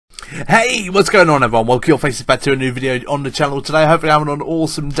Hey, what's going on everyone? Welcome your faces back to a new video on the channel today. Hopefully you're having an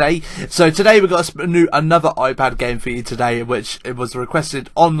awesome day. So today we've got another iPad game for you today, which it was requested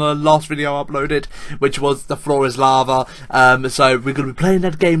on the last video I uploaded, which was The Floor is Lava. So we're going to be playing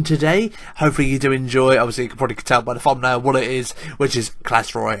that game today. Hopefully you do enjoy. Obviously you can probably tell by the thumbnail what it is, which is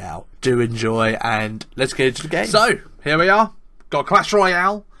Clash Royale. Do enjoy, and let's get into the game. So, here we are. Got Clash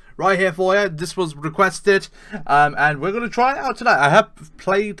Royale right here for you. This was requested, and we're going to try it out today. I have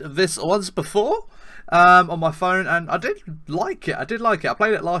played this once before on my phone, and I did like it. I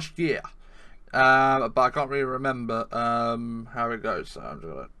played it last year, but I can't really remember how it goes. So I'm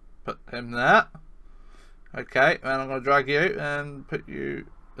just going to put him there. Okay, and I'm going to drag you and put you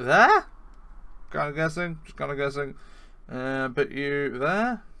there. Kind of guessing. Put you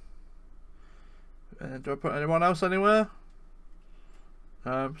there. Do I put anyone else anywhere?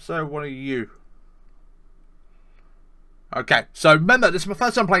 So one of you. Okay, so remember, this is my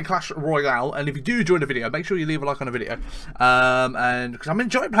first time playing Clash Royale, and if you do enjoy the video, make sure you leave a like on the video. And because I'm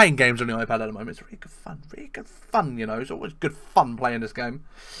enjoying playing games on the iPad at the moment, it's really good fun, you know. It's always good fun playing this game.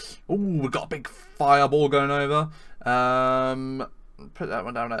 Ooh, we've got a big fireball going over. Put that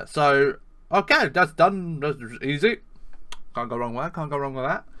one down there. So, okay, that's done. That's easy. Can't go wrong with that. Can't go wrong with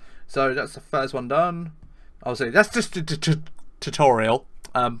that. So that's the first one done. Obviously, that's just a tutorial.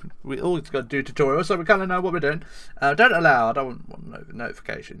 We always got to do tutorials, so we kind of know what we're doing. Don't allow. I don't want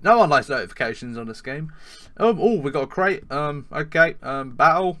notifications. No one likes notifications on this game. Oh, we got a crate. Okay.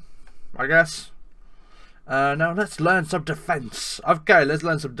 Battle, I guess. Now let's learn some defense. Okay, let's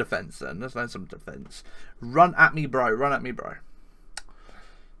learn some defense then. Let's learn some defense. Run at me, bro. Run at me, bro.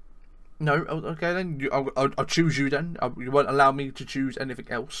 No. Okay then. I'll choose you then. You won't allow me to choose anything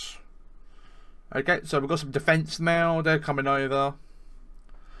else. Okay, so we've got some defense now. They're coming over.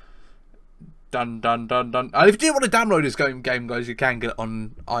 Done. And if you do want to download this game, guys, you can get it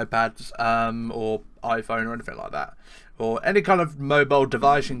on iPads or iPhone or anything like that, or any kind of mobile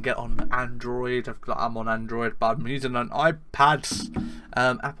device. You can get on Android. I'm on Android, but I'm using an iPad,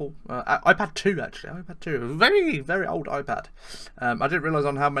 Apple iPad 2 actually. iPad 2, very old iPad. I didn't realise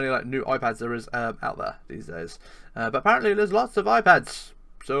on how many like new iPads there is out there these days, but apparently there's lots of iPads.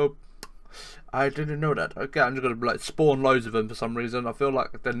 So I didn't know that. Okay, I'm just going to like spawn loads of them for some reason. I feel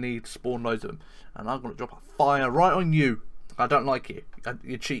like they need to spawn loads of them. And I'm going to drop a fire right on you. I don't like you.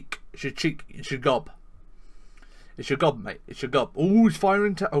 Your cheek. It's your cheek. It's your gob. It's your gob, mate. It's your gob. Oh, he's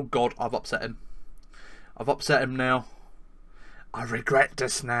firing to... Oh, God. I've upset him. I've upset him now. I regret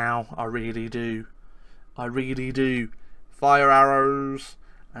this now. I really do. I really do. Fire arrows.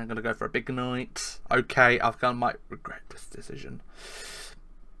 I'm going to go for a big night. Okay, I might regret this decision.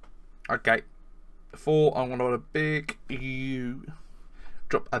 Okay. 4, I'm going to want a big U.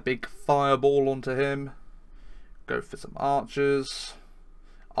 Drop a big fireball onto him. Go for some archers.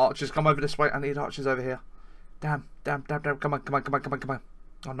 Archers, come over this way. I need archers over here. Damn. Come on.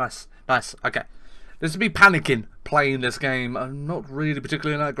 Oh, nice. Okay. This is me panicking playing this game. I'm not really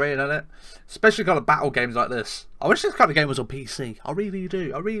particularly that great at it. Especially kind of battle games like this. I wish this kind of game was on PC. I really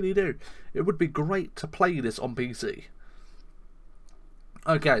do. It would be great to play this on PC.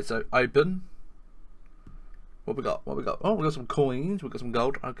 Okay, so open. What we got? Oh, we got some coins. We got some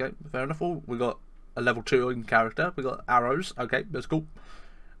gold. Okay, fair enough. Oh, we got a level 2 in character. We got arrows. Okay, that's cool.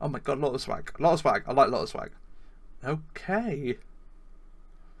 Oh my god, a lot of swag. I like a lot of swag. Okay.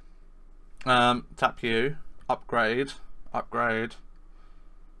 Tap you. Upgrade.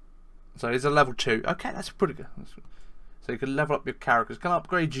 So he's a level 2. Okay, that's pretty good. So you can level up your characters. Can I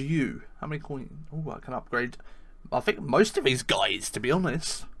upgrade you? How many coins? Oh, I can upgrade. I think most of these guys, to be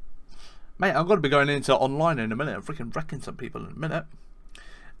honest. Mate, I'm going to be going into online in a minute. I'm freaking wrecking some people in a minute.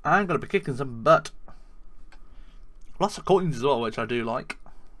 I'm going to be kicking some butt. Lots of coins as well, which I do like.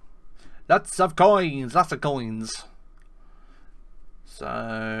 Lots of coins.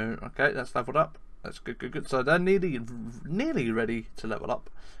 So, okay, that's leveled up. That's good. So they're nearly ready to level up.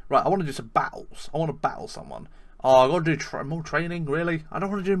 Right, I want to do some battles. I want to battle someone. Oh, I've got to do more training, really? I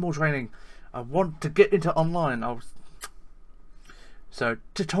don't want to do more training. I want to get into online. So,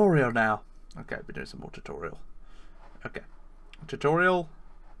 tutorial now. Okay, we're doing some more tutorial. Okay. Tutorial.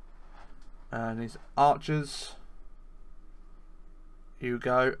 And these archers. You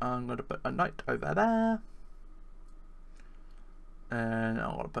go. I'm going to put a knight over there. And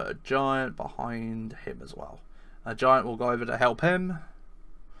I'm going to put a giant behind him as well. A giant will go over to help him.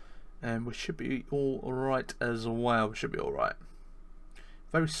 And we should be all right as well. We should be all right.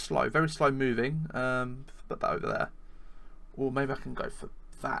 Very slow moving. Put that over there. Or maybe I can go for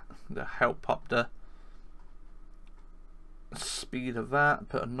that to help up the speed of that.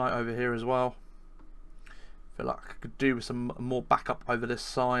 Put a knight over here as well. Feel like I could do with some more backup over this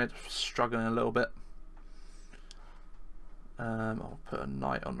side. Struggling a little bit. I'll put a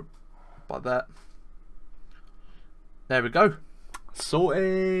knight on by that. There we go.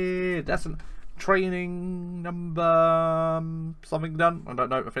 Sorted. That's a training number something done. I don't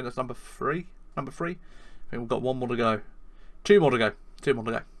know. I think that's number 3. Number 3. I think we've got 1 more to go. 2 more to go. 2 more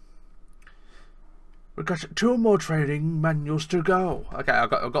to go. We've got 2 more training manuals to go. Okay, I've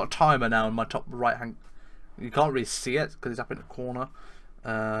got a timer now in my top right hand. You can't really see it because it's up in the corner.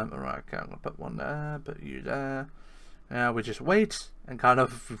 Alright, okay, I'm gonna put 1 there, put you there. Now we just wait and kind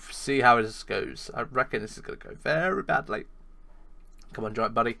of see how this goes. I reckon this is gonna go very badly. Come on,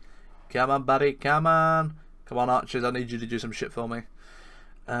 giant buddy. Come on, buddy. Come on. Come on, archers. I need you to do some shit for me.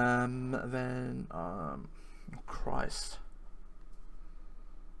 Oh, Christ.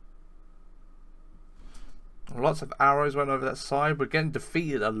 Lots of arrows went over that side. We're getting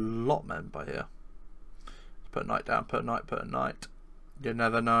defeated a lot, man, by here. Put a knight down. Put a knight. Put a knight. You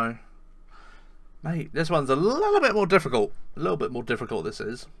never know. Mate, this one's a little bit more difficult. A little bit more difficult this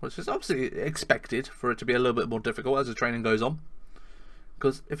is. Which is obviously expected for it to be a little bit more difficult as the training goes on.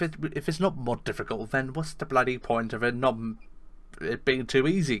 Because if it's not more difficult, then what's the bloody point of it being too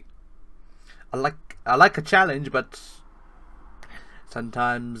easy? I like a challenge, but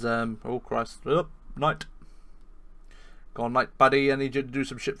sometimes oh Christ, oh, knight. Go on, knight buddy, I need you to do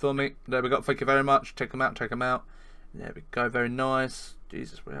some shit for me. There we go, thank you very much. Take him out, take him out. There we go, very nice.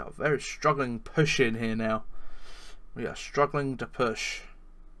 Jesus, we are very struggling pushing here now. We are struggling to push.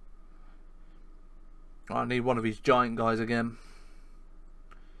 I need one of these giant guys again.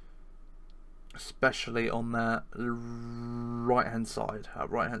 Especially on that right hand side.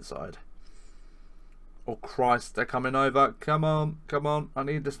 Oh Christ, they're coming over. Come on, come on. I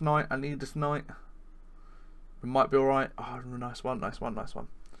need this knight. I need this knight. We might be alright. Oh, nice one, nice one, nice one.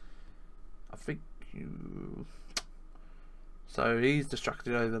 I think you... So he's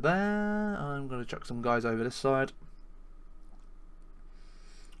distracted over there. I'm going to chuck some guys over this side.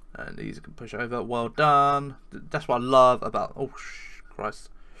 And these can push over. Well done. That's what I love about... Oh, Christ.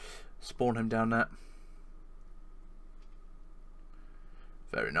 Spawn him down there.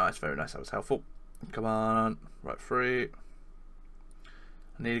 Very nice, very nice. That was helpful. Come on. Right, 3.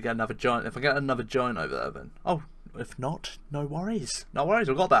 I need to get another giant. If I get another giant over there, then... Oh, if not, no worries. No worries,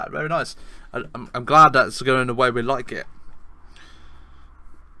 we've got that. Very nice. I'm glad that's going the way we like it.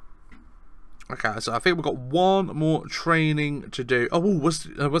 Okay, so I think we've got 1 more training to do. Oh, what's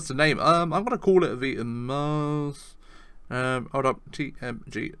the name? I'm gonna call it the Mars. Hold up,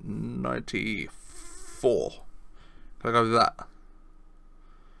 TMG 94. Can I go with that?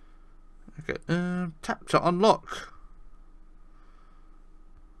 Okay, tap to unlock.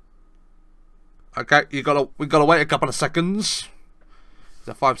 Okay, we gotta wait a couple of seconds. It's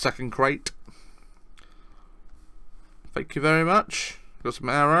a 5-second crate. Thank you very much. Got some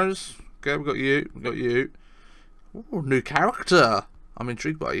arrows. Okay, we got you. We got you. Ooh, new character. I'm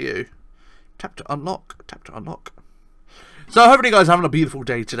intrigued by you. Tap to unlock. Tap to unlock. So hopefully you guys are having a beautiful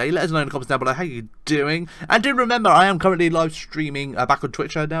day today. Let us know in the comments down below how you're doing. And do remember, I am currently live streaming back on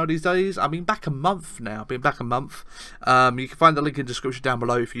Twitch now these days. I mean, back a month now. Been back a month. You can find the link in the description down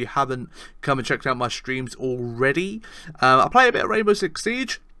below if you haven't come and checked out my streams already. I play a bit of Rainbow Six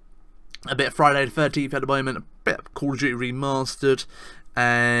Siege. A bit of Friday the 13th at the moment. A bit of Call of Duty Remastered.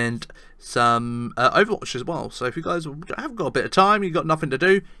 And some Overwatch as well. So if you guys have got a bit of time, you've got nothing to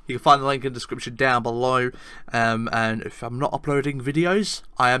do, you can find the link in the description down below. And if I'm not uploading videos,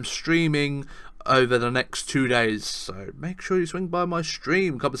 I am streaming over the next 2 days, so make sure you swing by my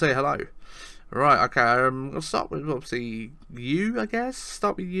stream, come and say hello. Right, okay, I'll start with obviously you, I guess.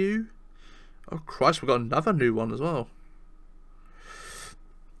 Start with you. Oh Christ, we've got another new one as well.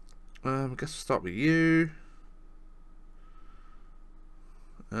 I guess we'll start with you.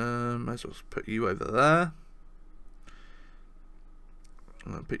 Might as well put you over there.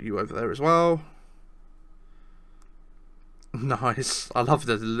 I'll put you over there as well. Nice. I love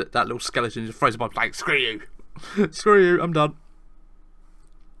that little skeleton just throws my like, screw you. Screw you, I'm done.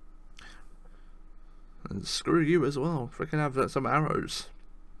 And screw you as well. Freaking have some arrows.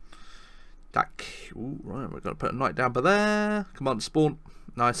 Ooh, right, we're gonna put a knight down by there. Come on, spawn.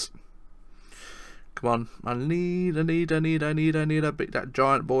 Nice. Come on, I need that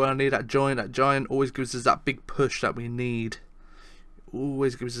giant boy. I need that giant. That giant always gives us that big push that we need.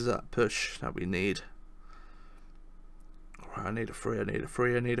 Always gives us that push that we need. Alright, I need a free.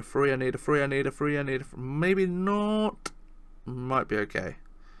 Maybe not. Might be okay.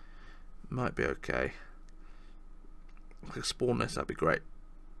 Might be okay. I could spawn this, that'd be great.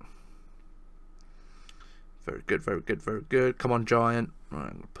 Very good. Come on, giant. Right,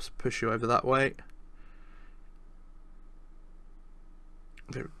 I'm gonna push you over that way.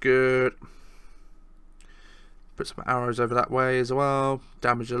 Very good. Put some arrows over that way as well.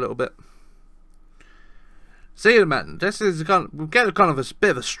 Damage a little bit. See, man, this is we'll get kind of a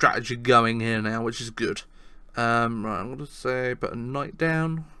bit of a strategy going here now, which is good. Right, I'm gonna say put a knight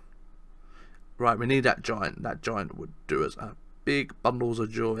down. Right, we need that giant. That giant would do us a big bundles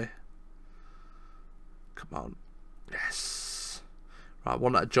of joy. Come on, yes. Right, I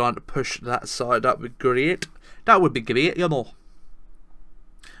want that giant to push that side. That would be great. That would be great, you know.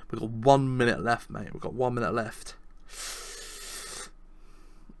 We've got 1 minute left, mate. We've got 1 minute left.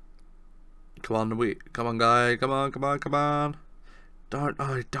 Come on, come on, guy. Come on, come on, come on. Don't.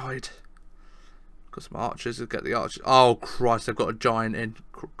 Oh, he died. Got some archers. Let's get the archers. Oh, Christ. They've got a giant in.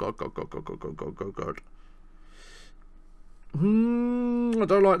 God, God, God, God, God, God, God, God, God. I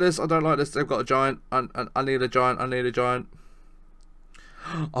don't like this. I don't like this. They've got a giant. I need a giant. I need a giant.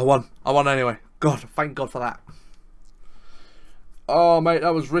 I won. I won anyway. God, thank God for that. Oh, mate,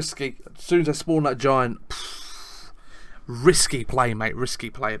 that was risky. As soon as I spawned that giant. Risky play, mate. Risky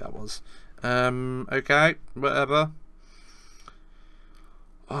play, that was. Okay, whatever.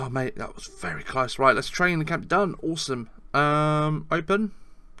 Oh, mate, that was very close. Right, let's train the camp. Done. Awesome. Open.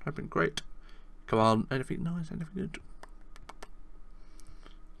 Open, great. Come on. Anything nice? Anything good?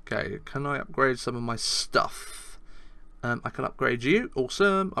 Okay, can I upgrade some of my stuff? I can upgrade you.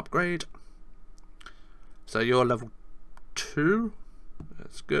 Awesome. Upgrade. So you're level 2.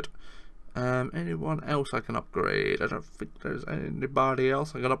 That's good. Anyone else I can upgrade? I don't think there's anybody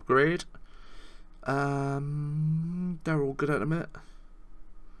else I can upgrade. They're all good at the minute.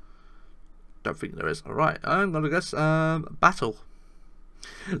 Don't think there is. Alright, I'm gonna guess battle.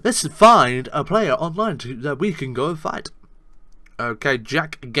 Let's find a player online that we can go and fight. Okay,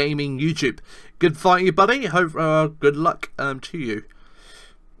 Jack Gaming YouTube. Good fight, you buddy. Hope good luck to you.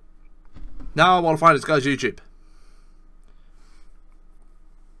 Now I want to find this guy's YouTube.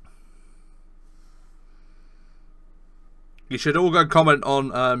 You should all go comment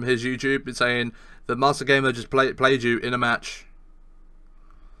on his YouTube saying the Master Gamer just played you in a match.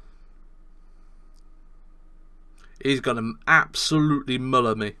 He's gonna absolutely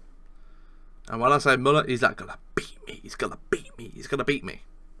muller me. And when I say muller, he's like gonna beat me. He's gonna beat me. He's gonna beat me.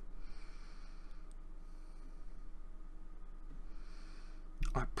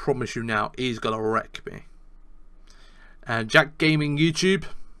 I promise you now, he's gonna wreck me. And Jack Gaming YouTube,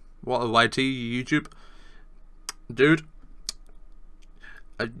 what a YT YouTube, dude.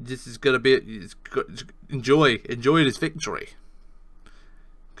 This is gonna be enjoy this victory,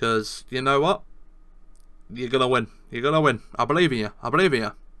 because you know what, you're gonna win. You're gonna win. I believe in you. I believe in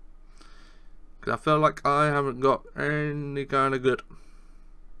you. Because I feel like I haven't got any kind of good.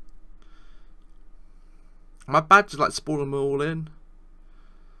 My badge is like spawning them all in.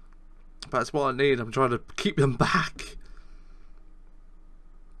 But that's what I need. I'm trying to keep them back.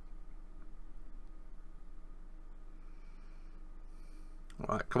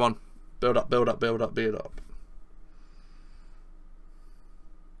 Alright, come on. Build up, build up, build up, build up.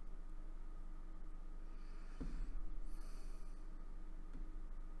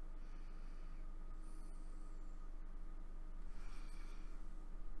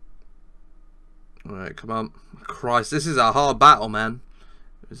 Alright, come on. Christ, this is a hard battle, man.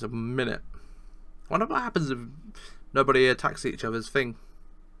 It's a minute. I wonder what happens if nobody attacks each other's thing.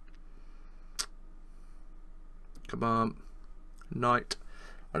 Come on. Knight.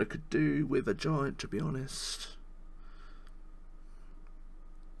 I could do with a giant, to be honest.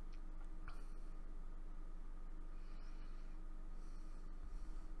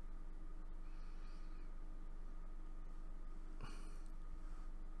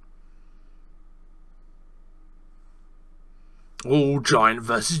 Oh, giant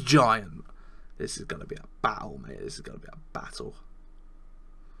versus giant. This is going to be a battle, mate. This is going to be a battle.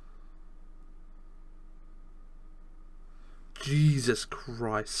 Jesus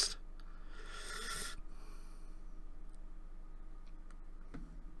Christ.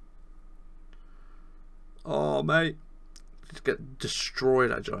 Oh, mate. Just get destroyed,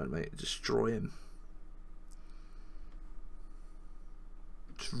 that giant, mate. Destroy him.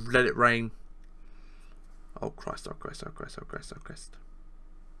 Just let it rain. Oh Christ, oh Christ, oh Christ, oh Christ, oh Christ.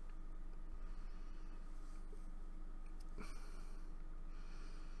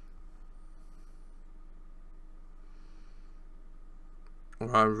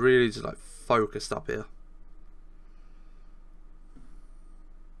 I'm really just like focused up here.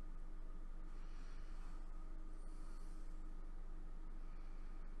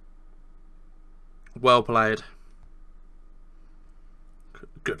 Well played.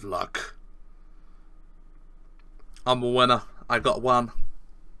 Good luck. I'm a winner. I got one.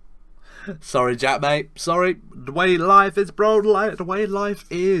 Sorry, Jack, mate. Sorry. The way life is, bro. The way life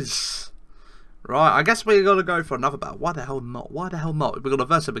is. Right, I guess we're going to go for another battle. Why the hell not? Why the hell not? We're going to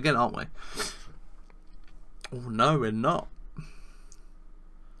verse him again, aren't we? Oh, no, we're not.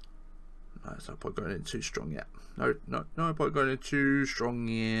 No, it's no point going in too strong yet. No point going in too strong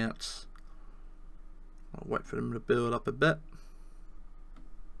yet. I'll wait for them to build up a bit.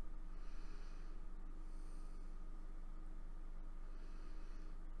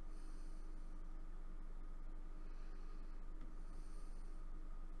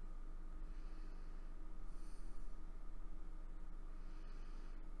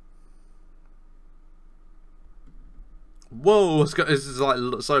 Whoa, this is like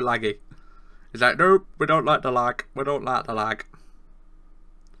so laggy. He's like, nope, we don't like the lag. We don't like the lag.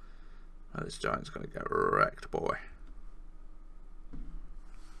 Oh, this giant's gonna get wrecked, boy.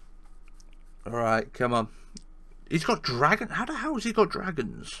 Alright, come on. He's got dragon. How the hell has he got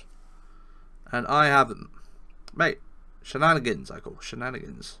dragons? And I haven't. Mate, shenanigans, I call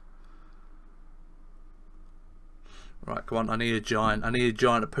shenanigans. Right, come on, I need a giant. I need a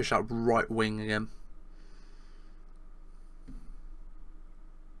giant to push that right wing again.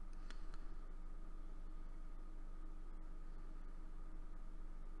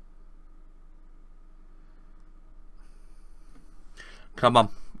 Come on,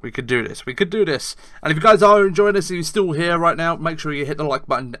 we could do this. We could do this. And if you guys are enjoying this, if you're still here right now, make sure you hit the like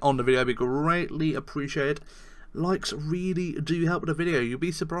button on the video. It'd be greatly appreciated. Likes really do help the video. You'll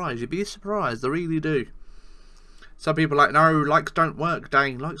be surprised. You'll be surprised. They really do. Some people are like, no, likes don't work.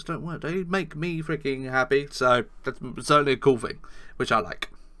 Dang, likes don't work. They make me freaking happy. So that's certainly a cool thing, which I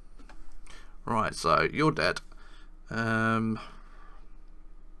like. Right, so you're dead. I'm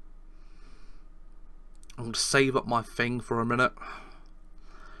going to save up my thing for a minute.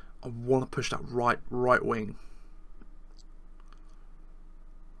 I want to push that right wing.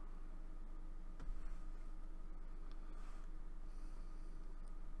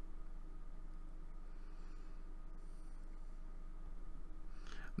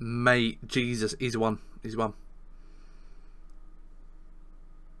 Mate, Jesus, he's won. He's won.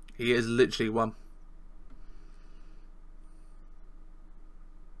 He is literally won.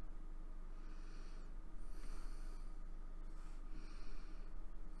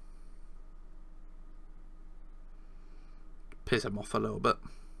 Piss him off a little bit.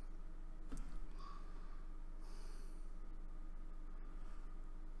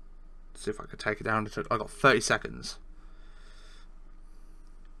 See if I can take it down. I got 30 seconds.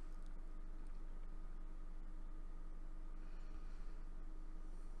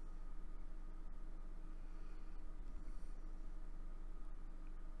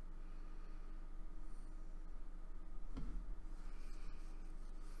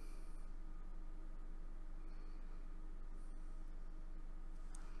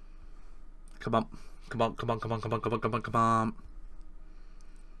 Come on. Come on, come on, come on, come on, come on, come on, come on.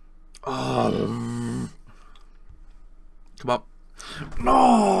 Oh. Come on.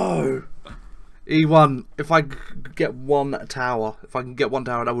 No! He won. If I could get one tower,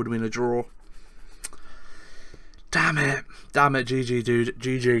 that would have been a draw. Damn it. Damn it, GG, dude.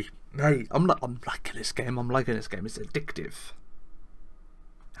 GG. Mate, I'm liking this game. I'm liking this game. It's addictive.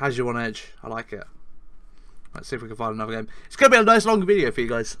 Has you on edge. I like it. Let's see if we can find another game. It's going to be a nice long video for you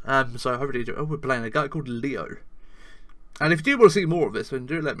guys. So hopefully you enjoy. Oh, we're playing a guy called Leo. And if you do want to see more of this, then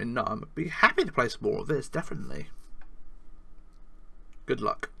do let me know. I'd be happy to play some more of this, definitely. Good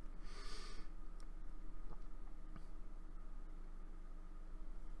luck.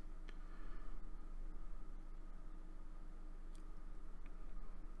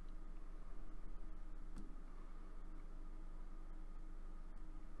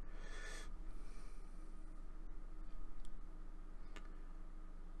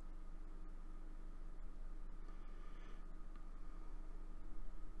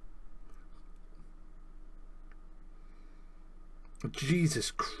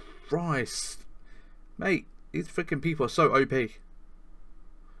 Jesus Christ. Mate, these freaking people are so OP.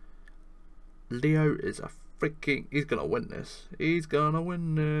 Leo is a freaking... He's gonna win this. He's gonna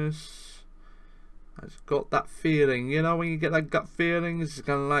win this. I just got that feeling. You know when you get that gut feeling? It's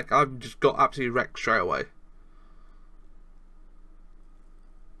kind of like I've just got absolutely wrecked straight away.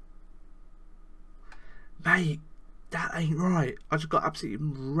 Mate, that ain't right. I just got absolutely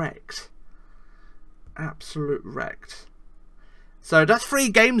wrecked. Absolute wrecked. So that's 3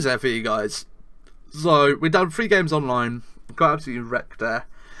 games there for you guys. So we've done 3 games online. Got absolutely wrecked there.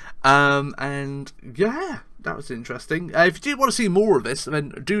 And yeah, that was interesting. If you do want to see more of this, then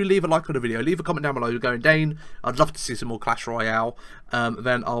do leave a like on the video. Leave a comment down below going, Dane, I'd love to see some more Clash Royale.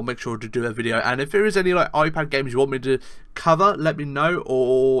 Then I'll make sure to do a video. And if there is any like iPad games you want me to cover, let me know,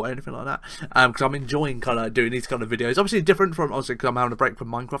 or anything like that. Because I'm enjoying kind of doing these kind of videos. Obviously different from, obviously, because I'm having a break from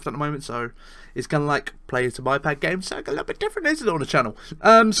Minecraft at the moment. So it's kind of like playing some iPad games. So a little bit different, isn't it, on the channel?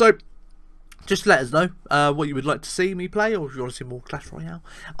 So just let us know what you would like to see me play, or if you want to see more Clash Royale.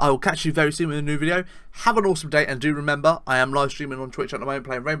 I will catch you very soon with a new video. Have an awesome day, and do remember, I am live streaming on Twitch at the moment,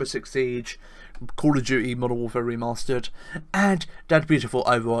 playing Rainbow Six Siege, Call of Duty Modern Warfare Remastered, and That Beautiful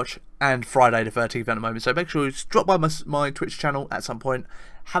Overwatch, and Friday the 13th at the moment. So make sure you drop by my Twitch channel at some point.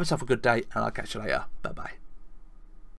 Have yourself a good day, and I'll catch you later. Bye bye.